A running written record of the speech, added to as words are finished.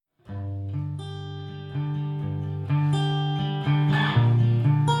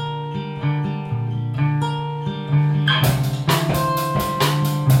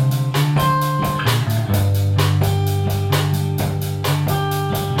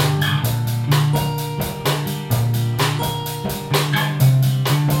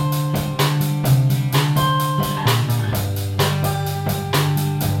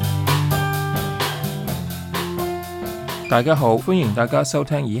大家好，歡迎大家收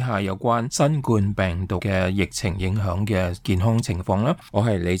聽以下有關新冠病毒嘅疫情影響嘅健康情況啦。我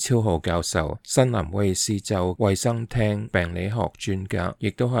係李超豪教授，新南威爾斯州衛生廳病理學專家，亦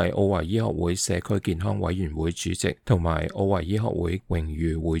都係奧維醫學會社區健康委員會主席，同埋奧維醫學會榮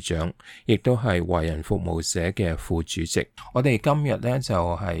譽會長，亦都係華人服務社嘅副主席。我哋今日呢，就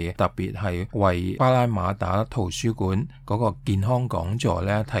係特別係為巴拉馬打圖書館嗰個健康講座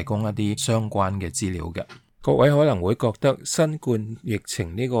呢提供一啲相關嘅資料嘅。各位可能會覺得新冠疫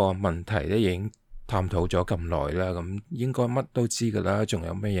情呢個問題咧已經探討咗咁耐啦，咁應該乜都知噶啦，仲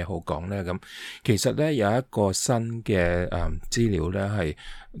有咩嘢好講呢？咁其實咧有一個新嘅資料咧係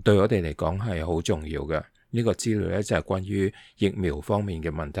對我哋嚟講係好重要嘅。呢個資料咧就係關於疫苗方面嘅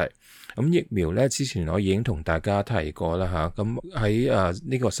問題。咁疫苗咧之前我已經同大家提過啦吓，咁喺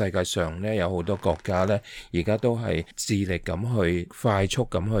呢個世界上咧有好多國家咧而家都係致力咁去快速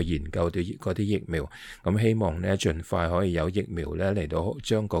咁去研究嗰啲疫苗，咁希望咧盡快可以有疫苗咧嚟到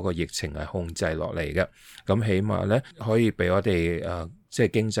將嗰個疫情係控制落嚟嘅。咁起碼咧可以俾我哋即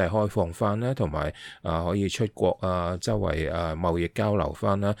係經濟開放翻啦，同埋可以出國周圍貿易交流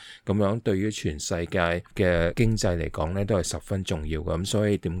翻啦，咁樣對於全世界嘅經濟嚟講咧都係十分重要嘅。咁所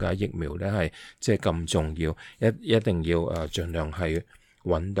以點解疫苗咧係即係咁重要，一定要盡量係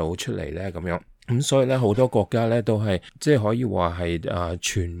揾到出嚟咧咁樣。咁所以咧好多國家咧都係即係可以話係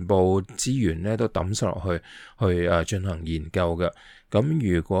全部資源咧都抌晒落去進行研究嘅。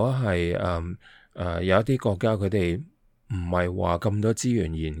咁如果係有一啲國家佢哋唔係話咁多資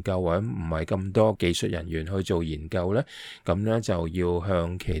源研究，或者唔係咁多技術人員去做研究呢，咁呢就要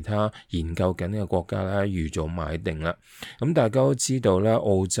向其他研究緊嘅國家呢預早買定啦。咁大家都知道呢，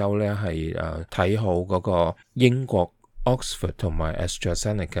澳洲呢係睇好嗰個英國 Oxford 同埋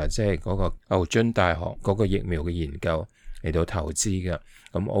AstraZeneca， 即係嗰個牛津大學嗰個疫苗嘅研究嚟到投資嘅。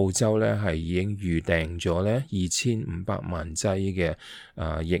咁澳洲咧係已經預訂咗咧2500萬劑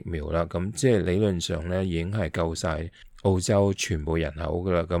嘅疫苗啦，咁即係理論上咧已經係夠晒澳洲全部人口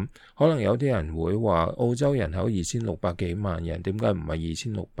噶啦。咁可能有啲人會話澳洲人口2600幾萬人，點解唔係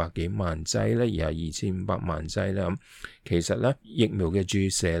2600幾萬劑咧，而係2500萬劑咧？咁其實咧疫苗嘅注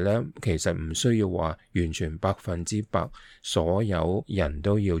射咧，其實唔需要話完全100%所有人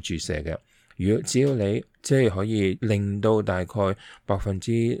都要注射嘅。只要你即係可以令到大概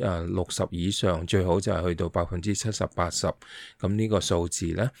60%以上，最好就係去到70-80%，咁呢個數字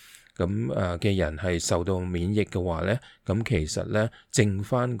呢，咁嘅人係受到免疫嘅話呢，咁其實呢，剩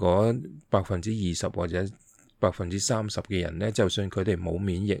翻嗰20%或者30%嘅人呢，就算佢哋冇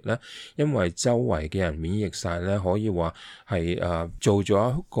免疫呢，因為周圍嘅人免疫晒呢，可以話係做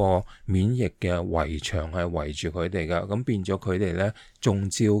咗一個免疫嘅圍牆係圍住佢哋噶，咁變咗佢哋呢，中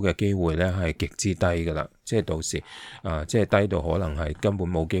招嘅機會呢係極之低噶啦，即係到時即係低到可能係根本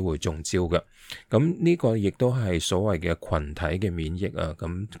冇機會中招嘅。咁呢個亦都係所謂嘅群體嘅免疫啊。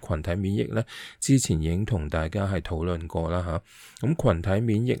咁群體免疫呢，之前已經同大家係討論過啦吓。咁群體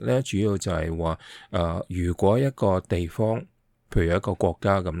免疫呢，主要就係話如果一個地方，譬如一個國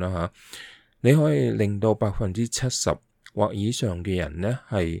家咁啦吓，你可以令到70%或以上嘅人呢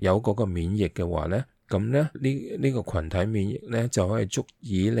係有嗰個免疫嘅話呢，咁呢個群體免疫呢就可以足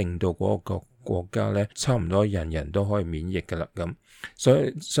以令到嗰個國家呢差唔多人人都可以免疫噶啦。咁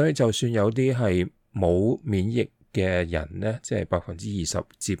所以就算有啲係冇免疫嘅人呢，即係20%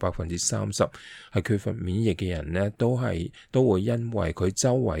至30%係缺乏免疫嘅人呢，都會因為佢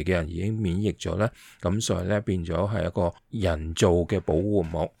周圍嘅人已經免疫咗呢，咁所以呢變咗係一個人造嘅保護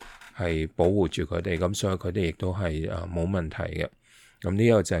膜，係保護住佢哋，咁所以佢哋亦都係冇問題嘅。咁呢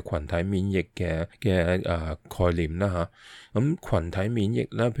個就係群體免疫嘅概念啦吓。咁群體免疫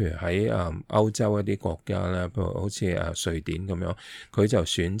咧，譬如喺歐洲一啲國家咧，譬如好似瑞典咁樣，佢就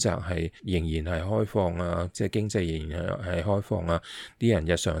選擇係仍然係開放啊，即係經濟仍然係開放啊，啲人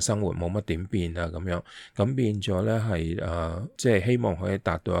日常生活冇乜點變啊咁樣，咁變咗咧係即係希望可以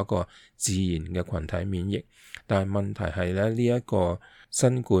達到一個自然嘅群體免疫。但係問題係咧，呢一個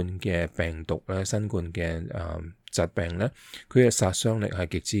新冠嘅病毒咧，新冠嘅疾病咧，佢嘅殺傷力係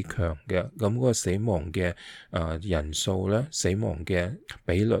極之強嘅，咁嗰個死亡嘅人數咧，死亡嘅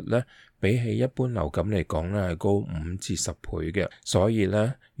比率咧，比起一般流感嚟講咧係高5至10倍嘅。所以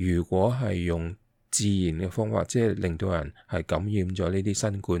咧，如果係用自然嘅方法，即係令到人係感染咗呢啲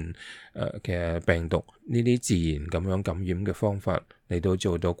新冠嘅病毒，呢啲自然咁樣感染嘅方法嚟到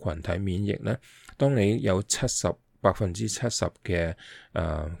做到群體免疫咧，當你有70% 嘅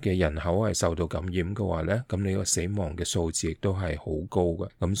人口係受到感染嘅話咧，咁你個死亡嘅數字亦都係好高嘅。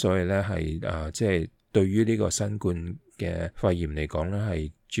咁所以咧係即係對於呢個新冠嘅肺炎嚟講咧，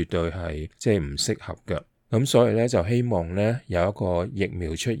係絕對係即係唔適合嘅。咁所以咧就希望咧有一個疫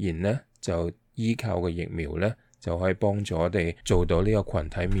苗出現咧，就依靠個疫苗咧就可以幫助我哋做到呢個群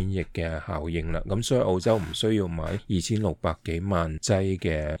體免疫嘅效應啦。咁所以澳洲唔需要買2600幾萬劑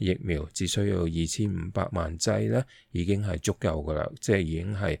嘅疫苗，只需要2500萬劑咧，已經係足夠噶啦，即係已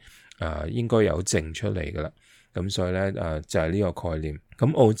經係應該有證出嚟噶啦。咁所以咧就係呢個概念。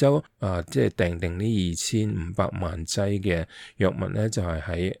咁澳洲即係訂定呢2500萬劑嘅藥物咧，就係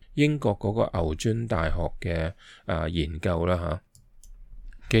喺英國嗰個牛津大學嘅研究啦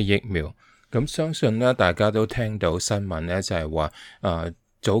嘅疫苗。咁相信咧大家都聽到新聞咧，就係話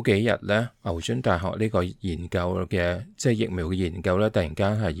早幾日咧牛津大學呢個研究嘅即係疫苗嘅研究咧，突然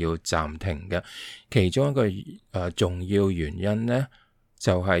間係要暫停嘅。其中一個重要原因咧，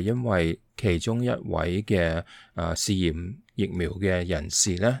就係因為其中一位嘅試驗疫苗嘅人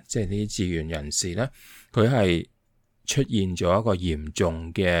士咧，即係呢啲志願人士咧，佢係出現咗一個嚴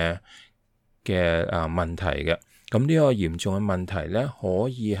重嘅問題嘅。咁呢個嚴重嘅問題咧，可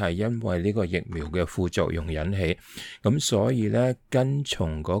以係因為呢個疫苗嘅副作用引起。咁所以咧，跟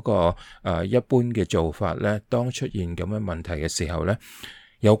從嗰個一般嘅做法咧，當出現咁嘅問題嘅時候咧，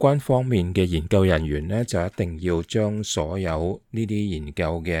有關方面嘅研究人員咧，就一定要將所有呢啲研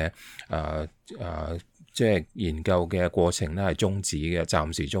究嘅即係研究嘅過程咧係終止嘅，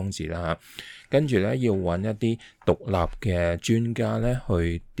暫時終止啦嚇。跟住咧要揾一啲獨立嘅專家咧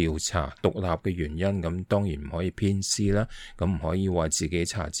去調查獨立嘅原因，咁當然唔可以偏私啦，咁唔可以話自己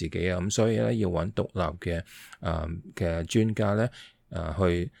查自己啊，咁所以咧要揾獨立嘅專家咧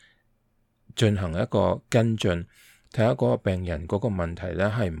去進行一個跟進，睇下嗰個病人嗰個問題咧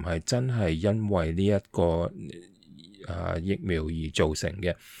係唔係真係因為呢一個疫苗而造成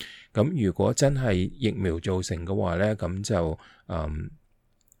嘅。咁如果真係疫苗造成嘅話咧，咁就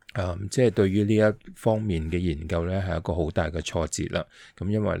即係對於呢一方面嘅研究咧係一個好大嘅挫折啦。咁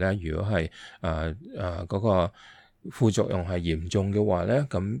因為咧，如果係嗰個副作用係嚴重嘅話咧，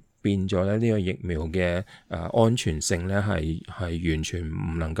咁變咗咧呢個疫苗嘅安全性咧係完全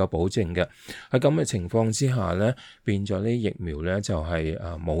唔能夠保證嘅。喺咁嘅情況之下咧，變咗呢疫苗咧就係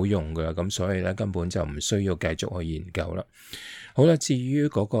冇用嘅，咁所以咧根本就唔需要繼續去研究啦。好啦，至於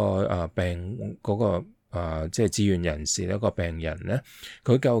嗰個病嗰個即係志願人士呢個病人咧，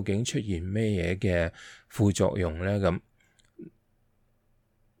佢究竟出現咩嘢嘅副作用咧？咁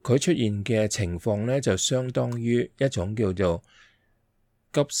佢出現嘅情況咧，就相當於一種叫做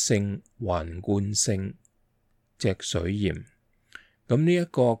急性環貫性脊髓炎。咁呢一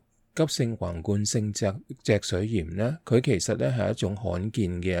個急性環貫性脊髓炎咧，佢其實咧係一種罕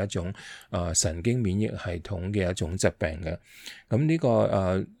見嘅一種神經免疫系統嘅一種疾病嘅。咁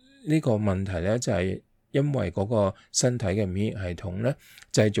呢個問題咧就係因為嗰個身體嘅免疫系統咧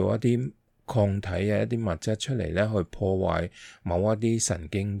製造一啲抗體嘅一啲物質出嚟咧，去破壞某一啲神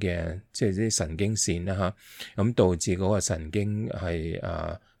經嘅即係啲神經線啦嚇，咁導致嗰個神經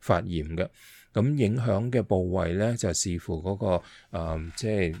係發炎嘅。咁影響嘅部位咧，就視乎嗰個即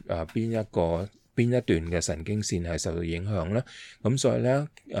係邊一段嘅神經線係受到影響咧。咁所以咧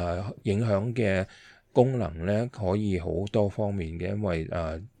影響嘅功能咧可以好多方面嘅，因為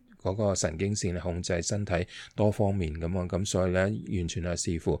嗰個神經線係控制身體多方面咁啊，咁所以咧完全係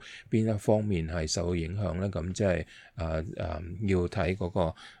視乎邊一方面係受到影響咧。咁即係要睇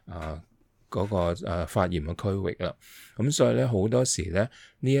嗰個發炎嘅區域啦。咁所以咧好多時咧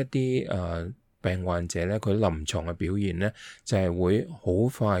呢一啲病患者咧，佢臨床嘅表現咧就係會好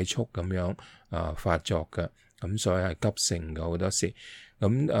快速咁樣發作嘅，咁所以係急性嘅好多時。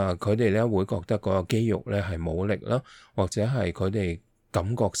咁佢哋咧會覺得個肌肉咧係冇力啦，或者係佢哋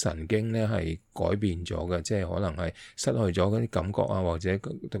感覺神經咧係改變咗嘅，即係可能係失去咗嗰啲感覺啊，或者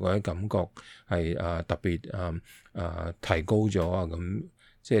嗰啲感覺係特別提高咗啊，咁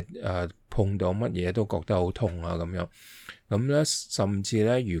即係碰到乜嘢都覺得好痛啊咁樣。咁咧甚至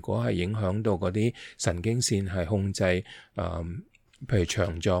咧，如果係影響到嗰啲神經線係控制譬如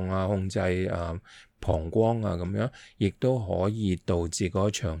腸臟啊，控制膀胱啊咁樣，亦都可以導致嗰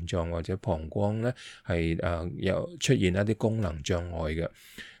個腸臟或者膀胱咧係有出現一啲功能障礙嘅。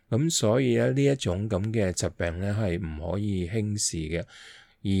咁所以咧呢一種咁嘅疾病咧係唔可以輕視嘅。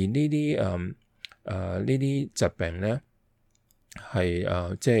而呢啲疾病咧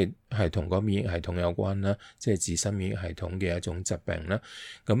係即係同個免疫系統有關啦，即係自身免疫系統嘅一種疾病啦。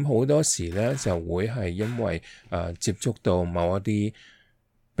咁好多時咧就會係因為接觸到某一啲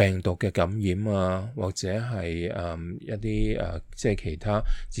病毒嘅感染啊，或者係一啲即係其他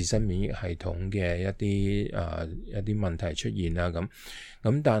自身免疫系統嘅一啲問題出現啊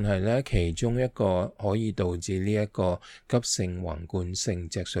咁但係咧其中一個可以導致呢一個急性環貫性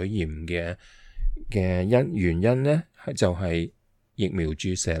脊髓炎嘅原因咧就係疫苗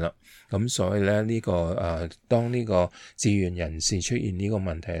注射啦。咁所以咧當呢個志願人士出現呢個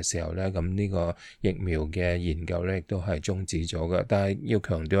問題嘅時候咧，咁呢個疫苗嘅研究咧亦都係終止咗嘅。但係要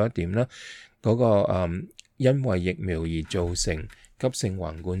強調一點咧，因為疫苗而造成急性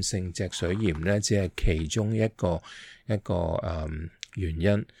橫貫性脊髓炎咧，只係其中一個原因，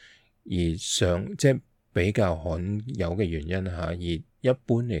而即係比較罕有嘅原因嚇。而一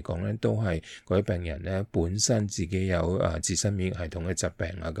般嚟講咧，都係嗰啲病人咧本身自己有自身免疫系統嘅疾病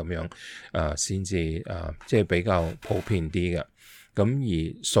咁樣先至即係比較普遍啲嘅。咁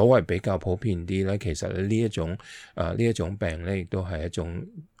而所謂比較普遍啲咧，其實呢一種病咧，亦都係一種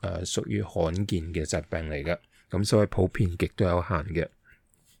屬於罕見嘅疾病嚟嘅。咁所謂普遍極都有限嘅。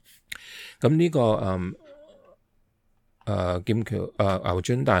咁呢個牛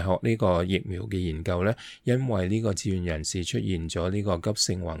津大學呢個疫苗嘅研究咧，因為呢個志願人士出現咗呢個急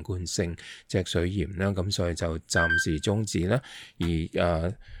性橫貫性脊髓炎啦，咁所以就暫時終止啦。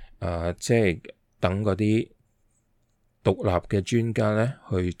而即係等嗰啲獨立嘅專家咧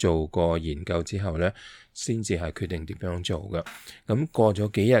去做個研究之後咧，先至係決定點樣做嘅。咁過咗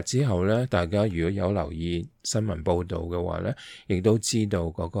幾日之後咧，大家如果有留意新聞報導嘅話咧，亦都知道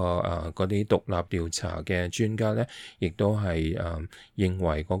嗰啲獨立調查嘅專家咧，亦都係認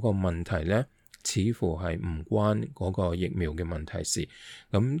為嗰個問題咧，似乎係唔關嗰個疫苗嘅問題事。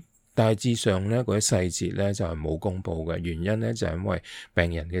咁大致上咧，嗰啲細節咧就係冇公佈嘅，原因咧就係因為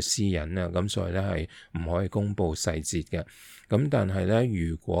病人嘅私隱啊，咁所以咧係唔可以公佈細節嘅。咁但係咧，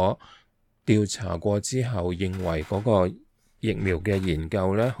如果調查過之後認為嗰個疫苗嘅研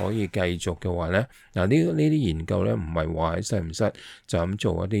究咧可以繼續嘅話咧，呢啲研究咧唔係話喺實驗室就咁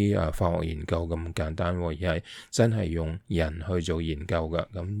做一啲化學研究咁簡單，而係真係用人去做研究嘅。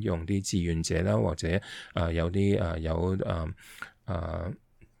咁用啲志願者啦，或者有啲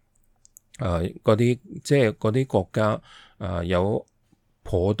嗰啲即係嗰啲國家有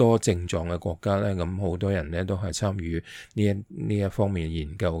頗多症狀嘅國家咧，咁好多人咧都係參與呢一方面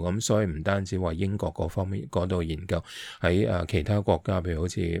研究。咁所以唔單止話英國嗰方面嗰度研究，喺其他國家譬如好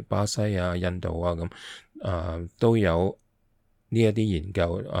似巴西啊、印度啊咁都有呢一啲研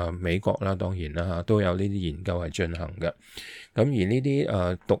究。美國啦當然啦都有呢啲研究係進行嘅。咁而呢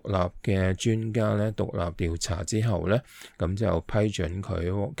啲獨立嘅專家咧，獨立調查之後咧，咁就批准佢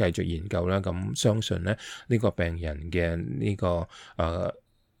繼續研究啦。咁相信咧，呢個病人嘅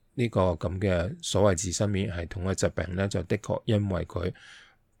呢個咁嘅所謂自身免疫系統嘅疾病咧，就的確因為佢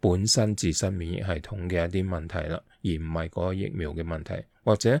本身自身免疫系統嘅一啲問題啦，而唔係嗰個疫苗嘅問題。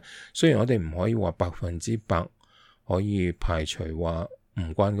或者雖然我哋唔可以話100%可以排除話唔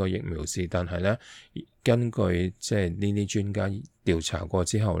關個疫苗事，但係咧，根據即係呢啲專家調查過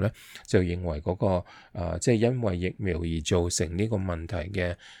之後咧，就認為嗰個即係因為疫苗而造成呢個問題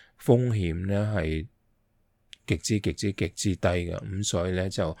嘅風險咧係極之低嘅。咁所以咧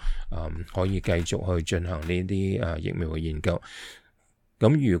就可以繼續去進行呢啲疫苗嘅研究。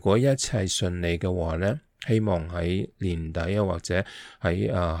咁如果一切順利嘅話咧，希望喺年底或者喺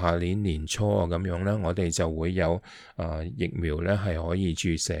下年年初咁樣咧，我哋就會有疫苗咧係可以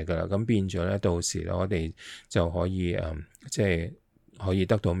注射噶啦。咁變咗咧，到時咧我哋就可以即係可以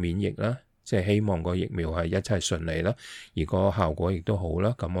得到免疫啦。即係希望個疫苗係一切順利啦，而個效果亦都好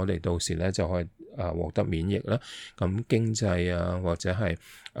啦。咁我哋到時咧就可以獲得免疫啦。咁經濟或者係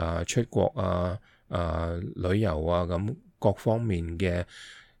出國旅遊咁各方面嘅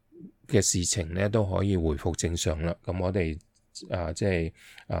事情咧都可以回復正常啦。咁我哋即係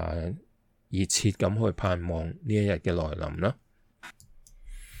熱切咁去盼望呢一日嘅來臨啦。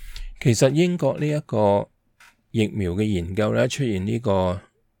其實英國呢一個疫苗嘅研究咧出現呢個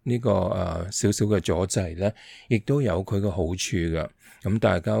少少嘅阻滯咧，亦都有佢嘅好處嘅。咁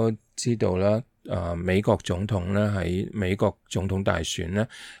大家都知道啦，美國總統咧喺美國總統大選咧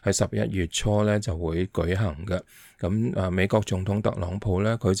喺11月初咧就會舉行嘅。咁美國總統特朗普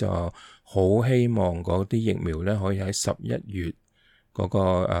咧佢就好希望嗰啲疫苗咧可以喺11月嗰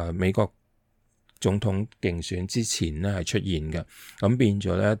個美國總統競選之前咧係出現嘅。咁變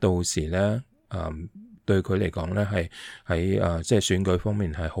咗咧到時咧對佢嚟講咧係喺即係選舉方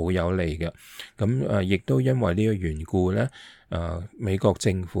面係好有利嘅。咁亦都因為呢個緣故咧，美國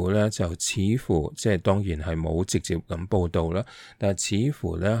政府咧就似乎即係當然係冇直接咁報導啦，但係似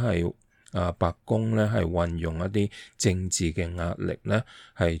乎咧係白宮咧係運用一啲政治嘅壓力咧，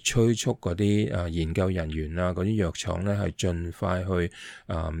係催促嗰啲研究人員嗰啲藥廠咧係盡快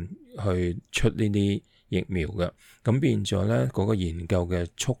去出呢啲疫苗嘅。咁變咗咧嗰個研究嘅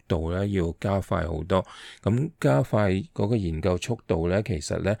速度咧要加快好多。咁加快嗰個研究速度咧，其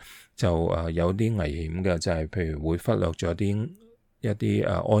實咧就有啲危險嘅，就係譬如會忽略咗啲一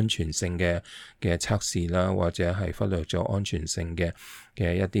啲安全性嘅測試啦，或者係忽略咗安全性嘅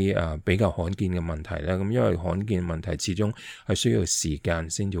一啲比較罕見嘅問題啦。咁因為罕見問題始終係需要時間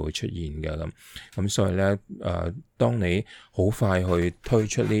先至會出現嘅，咁所以咧當你好快去推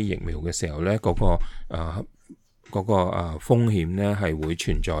出呢啲疫苗嘅時候咧，嗰個風險咧係會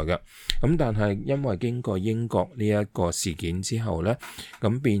存在嘅。咁但係因為經過英國呢一個事件之後咧，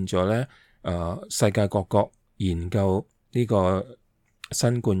咁變咗咧世界各國研究呢個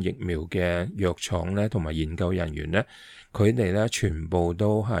新冠疫苗嘅藥廠咧，同埋研究人員咧，佢哋咧全部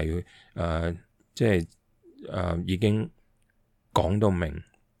都係已經講到明，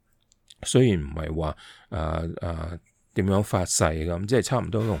雖然唔係話點樣發誓咁，即係差唔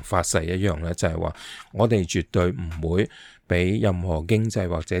多同發誓一樣咧，就係話我哋絕對唔會俾任何經濟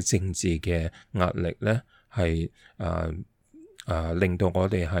或者政治嘅壓力咧，係令到我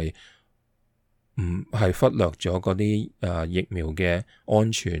哋係忽略咗嗰啲疫苗嘅安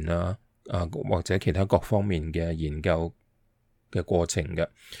全或者其他各方面嘅研究嘅過程嘅。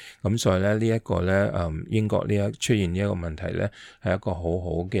咁所以咧呢一個咧英國出現呢一個問題咧，係一個好好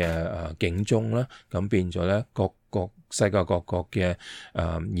嘅警鐘啦。咁變咗咧世界各國嘅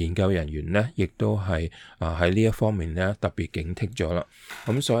研究人員咧，亦都係喺呢一方面咧特別警惕咗啦。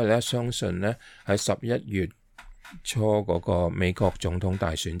咁所以咧相信咧喺11月初嗰個美國總統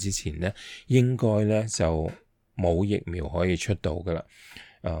大選之前咧，應該咧就冇疫苗可以出到噶啦。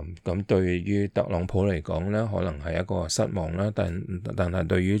咁對於特朗普嚟講咧，可能係一個失望啦。但係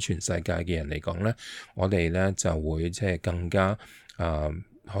對於全世界嘅人嚟講咧，我哋咧就會即係更加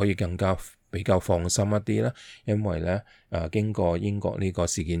可以更加比較放心一啲啦。因為咧經過英國呢個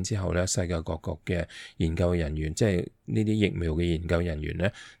事件之後咧，世界各國嘅研究人員，即係呢啲疫苗嘅研究人員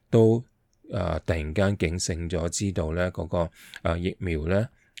咧，都突然間警醒咗，知道咧嗰個疫苗咧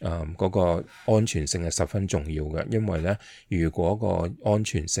嗰個安全性係十分重要嘅。因為咧如果個安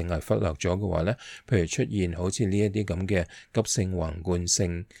全性係忽略咗嘅話咧，譬如出現好似呢一啲咁嘅急性橫貫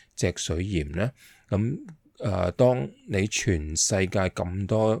性脊髓炎咧，咁當你全世界咁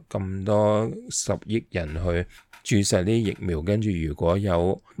多10億人去注射呢啲疫苗，跟住如果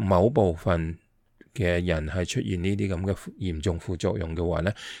有某部分嘅人係出現呢啲咁嘅嚴重副作用嘅話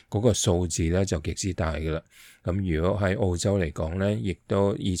咧，嗰個數字咧就極之大㗎啦。咁如果喺澳洲嚟講咧，亦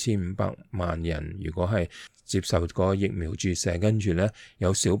都2500萬人，如果係接受個疫苗注射，跟住咧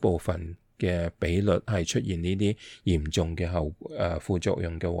有少部分嘅比率係出現呢啲嚴重嘅副作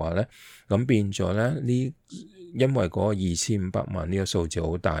用嘅話咧，咁變咗咧因為嗰個2500萬呢個數字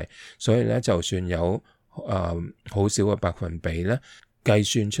好大，所以咧就算有好少嘅百分比咧，計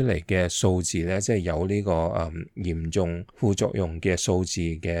算出嚟嘅數字咧，即係有呢個嚴重副作用嘅數字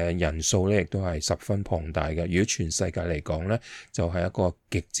嘅人數咧，亦都係十分龐大嘅。如果全世界嚟講咧，就係一個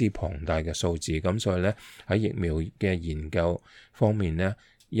極之龐大嘅數字。咁所以咧喺疫苗嘅研究方面咧，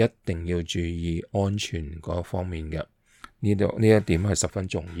一定要注意安全嗰方面嘅。呢一點係十分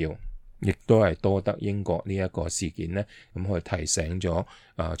重要，亦都係多得英國呢一個事件咧，咁去提醒咗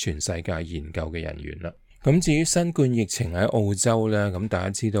全世界研究嘅人員啦。咁至於新冠疫情喺澳洲咧，咁大家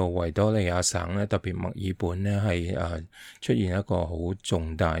知道維多利亞省咧，特別墨爾本咧係出現一個好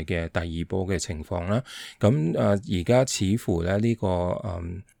重大嘅第二波嘅情況啦。咁而家似乎咧呢個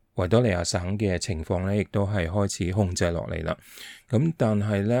維多利亞省嘅情況咧，亦都係開始控制落嚟啦。咁但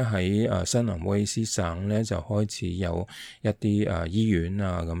係咧喺新南威爾斯省咧，就開始有一啲醫院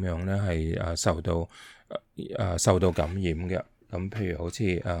咁樣咧係受到感染嘅。咁譬如好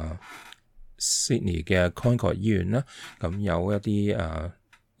似Sydney 嘅 Concord 醫院啦，咁有一啲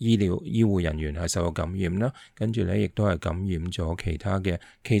醫護人員係受到感染啦，跟住咧亦都係感染咗其他嘅。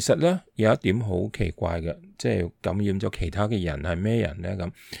其實咧有一點好奇怪嘅，即係感染咗其他嘅人係咩人咧？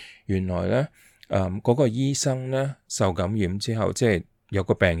咁原來咧嗰個醫生咧受感染之後，即係有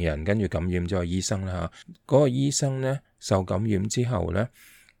個病人跟住感染咗個醫生啦嚇。嗰個醫生咧受感染之後咧，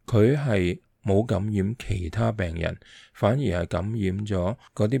佢係冇感染其他病人，反而係感染咗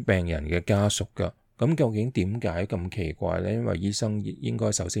嗰啲病人嘅家屬㗎。咁究竟點解咁奇怪呢？因為醫生應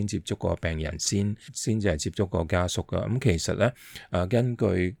該首先接觸個病人先至係接觸個家屬㗎。咁其實呢，根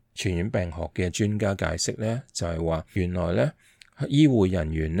據傳染病學嘅專家解釋呢，就係話原來呢，醫護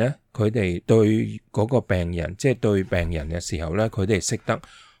人員呢，佢哋對嗰個病人，即係對病人嘅時候呢，佢哋識得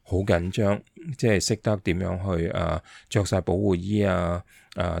好緊張，即係識得點樣去着晒保護衣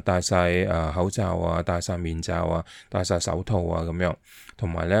戴晒口罩戴晒面罩戴晒手套咁樣，同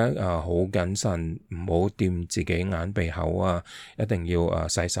埋咧好謹慎，唔好掂自己眼鼻口一定要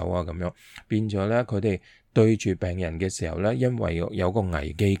洗手咁樣。變咗咧，佢哋對住病人嘅時候咧，因為有個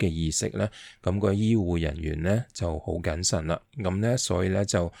危機嘅意識咧，咁個醫護人員咧就好謹慎啦。咁咧，所以咧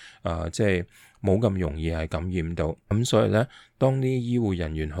就即係冇咁容易係感染到。咁所以呢，當啲醫護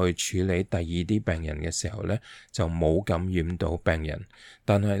人員去處理第二啲病人嘅時候呢，就冇感染到病人。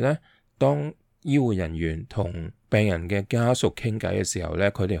但係呢，當醫護人員同病人嘅家屬傾偈嘅時候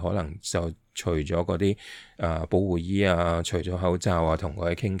呢，佢哋可能就除咗嗰啲保護衣啊，除咗口罩啊，同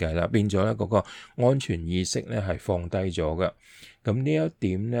佢哋傾偈啦，變咗呢嗰個安全意識呢係放低咗嘅。咁呢一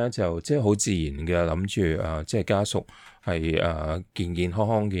點呢，就即係好自然嘅，諗住即係家屬係健健康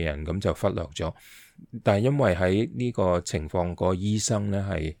康嘅人，咁就忽略咗。但係因為喺呢個情況，個醫生呢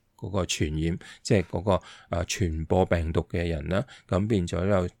係嗰個傳染，即係嗰個傳播病毒嘅人啦，咁變咗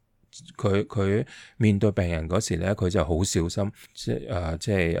又佢面對病人嗰時咧，佢就好小心，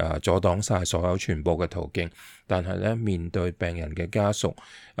即係阻擋晒所有傳播嘅途徑。但係咧，面對病人嘅家屬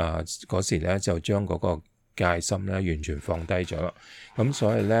嗰時咧，就將嗰個戒心咧完全放低咗啦。咁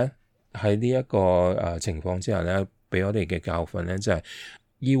所以咧，喺呢一個情況之下咧，俾我哋嘅教訓咧，就係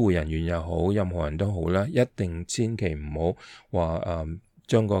醫護人員又好，任何人都好啦，一定千祈唔好話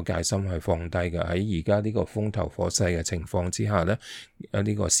將個戒心係放低嘅。喺而家呢個風頭火勢嘅情況之下呢，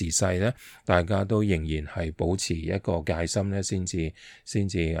呢個時勢呢，大家都仍然係保持一個戒心呢，先至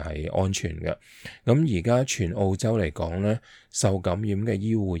係安全嘅。咁而家全澳洲嚟講呢，受感染嘅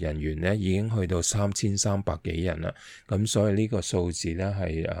醫護人員呢已經去到3300幾人啦。咁所以呢個數字呢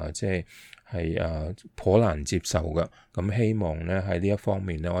係即係頗難接受嘅。咁希望呢喺呢一方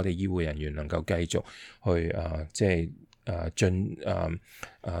面呢，我哋醫護人員能夠繼續去即係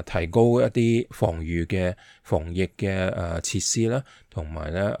提高一啲防疫嘅設施啦，同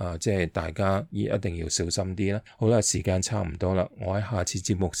埋咧即係大家一定要小心啲啦。好啦，時間差唔多啦，我喺下次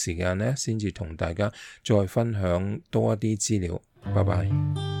節目時間咧，先至同大家再分享多一啲資料。拜拜。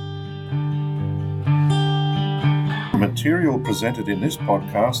The material presented in this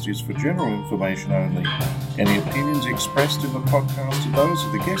podcast is for general information only. Any opinions expressed in the podcast are those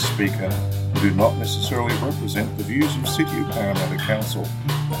of the guest speaker and do not necessarily represent the views of City of Parramatta Council.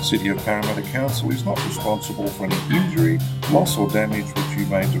 The City of Parramatta Council is not responsible for any injury, loss or damage which you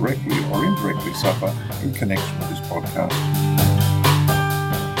may directly or indirectly suffer in connection with this podcast.